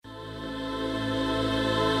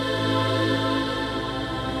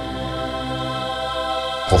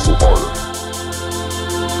hustle harder.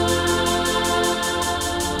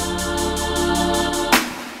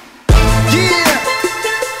 Yeah,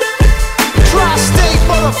 Tri-State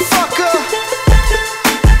motherfucker.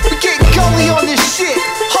 We getting gully on this shit.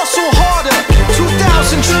 Hustle harder.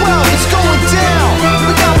 2012 is going down.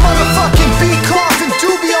 We got motherfucking B.A.T and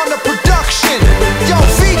Doobie on the production. Yo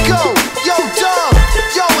Vico, yo Dub,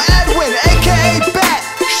 yo Edwin, aka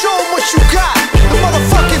B.A.T. Show 'em what you got. The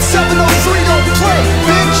motherfucking 703 don't play,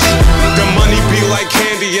 bitch. The money be like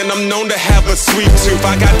candy and I'm known to have a sweet tooth.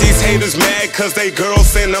 I got these haters mad cause they girls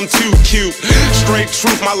saying I'm too cute. Straight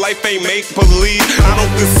truth, my life ain't make-believe. I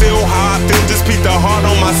don't conceal how I feel, just beat the heart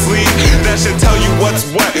on my sleeve. That should tell you what's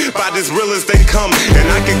what, about as real as they come.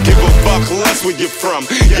 And I can give a fuck less where you're from.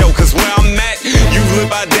 Yo, cause where I'm at, you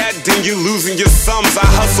live by that, then you losing your sums. I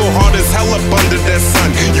hustle hard as hell up under that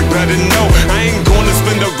sun. You better know, I ain't gonna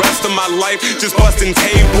spend the rest of my life just busting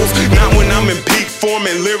tables. Not when I'm in peak form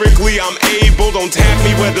and lyrically I'm able. Don't tag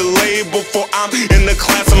me with a label, for I'm in the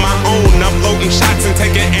class of my own. I'm loading shots and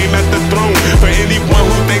taking aim at the throne. For anyone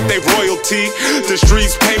who think they royalty, the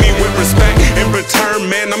streets pay me with respect. In return,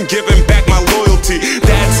 man, I'm giving back my loyalty.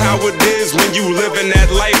 That's how it is when you living that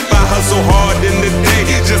life. I hustle hard in the day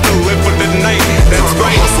just to live for the night. That's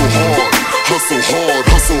right. Hustle hard, hustle hard,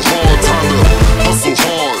 hustle hard. Time to hustle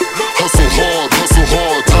hard, hustle hard, hustle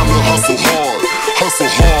hard. Time to hustle hard,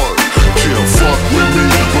 hustle hard. Can't fuck with me,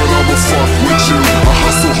 but I'ma fuck with you. I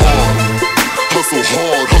hustle hard, hustle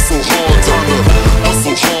hard, hustle hard. Time to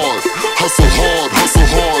hustle hard, hustle hard, hustle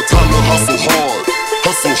hard. Time to hustle hard,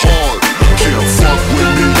 hustle hard. Can't fuck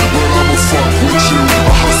with me, but I'ma fuck with you.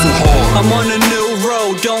 I hustle hard. I'm on a new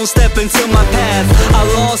road, don't step into my path. I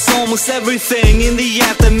lost almost everything in the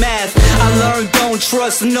aftermath. I learned don't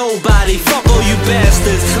trust nobody, fuck all you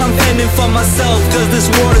bastards. I'm fending for myself cause this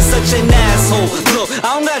world is such an asshole. Look,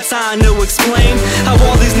 I don't got time to explain how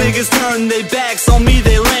all these niggas turn their backs on me,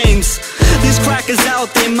 they lames. These crackers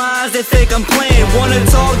out their minds, they think I'm playing. Wanna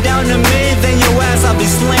talk down to me, then your ass I'll be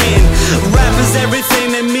slaying. Rap is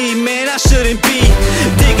everything to me, man, I shouldn't be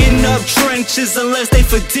digging up trenches unless they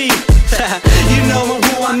for deep. You know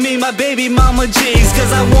who I mean, my baby mama G's.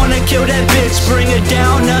 Cause I wanna kill that bitch, bring her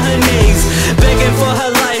down to her knees. Begging for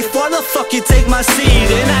her life, why the fuck you take my seed?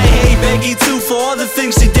 And I hate Becky too for all the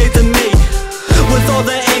things she did to me. With all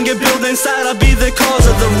the anger built inside, I'll be the cause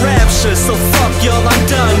of the rapture. So fuck y'all, I'm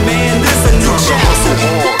done, man, this a new chapter.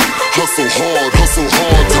 Hustle hard, hustle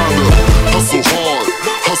hard. Time to hustle hard,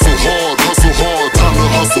 hustle hard, hustle hard. Time to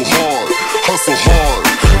hustle hard, hustle hard.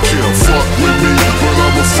 Can't fuck with me, but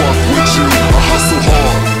I'ma fuck with you. I hustle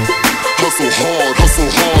hard, hustle hard,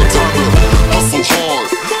 hustle hard. Time to hustle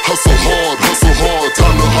hard, hustle hard, hustle hard.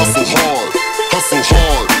 Time to hustle hard, hustle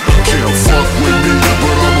hard. Can't fuck with me,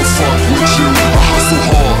 but I'ma fuck with you. I hustle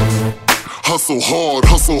hard, hustle hard,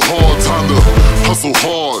 hustle hard. Time to hustle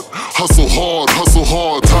hard, hustle hard, hustle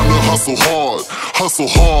hard. Time to hustle hard, hustle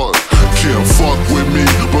hard. Can't fuck with me,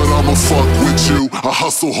 but I'ma fuck with you. I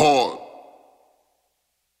hustle hard.